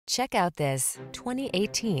Check out this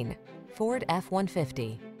 2018 Ford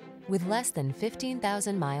F-150. With less than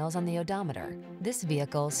 15,000 miles on the odometer, this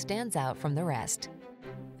vehicle stands out from the rest.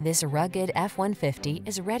 This rugged F-150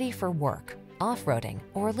 is ready for work, off-roading,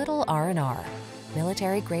 or a little R&R.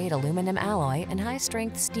 Military-grade aluminum alloy and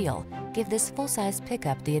high-strength steel give this full-size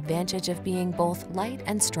pickup the advantage of being both light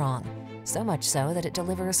and strong, so much so that it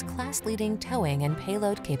delivers class-leading towing and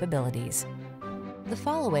payload capabilities. The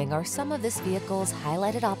following are some of this vehicle's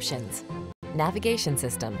highlighted options: navigation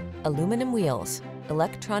system, aluminum wheels,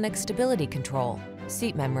 electronic stability control,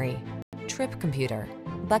 seat memory, trip computer,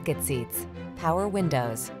 bucket seats, power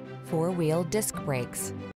windows, four-wheel disc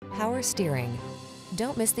brakes, power steering.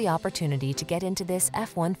 Don't miss the opportunity to get into this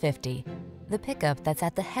F-150, the pickup that's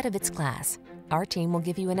at the head of its class. Our team will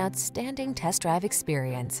give you an outstanding test drive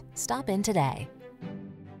experience. Stop in today.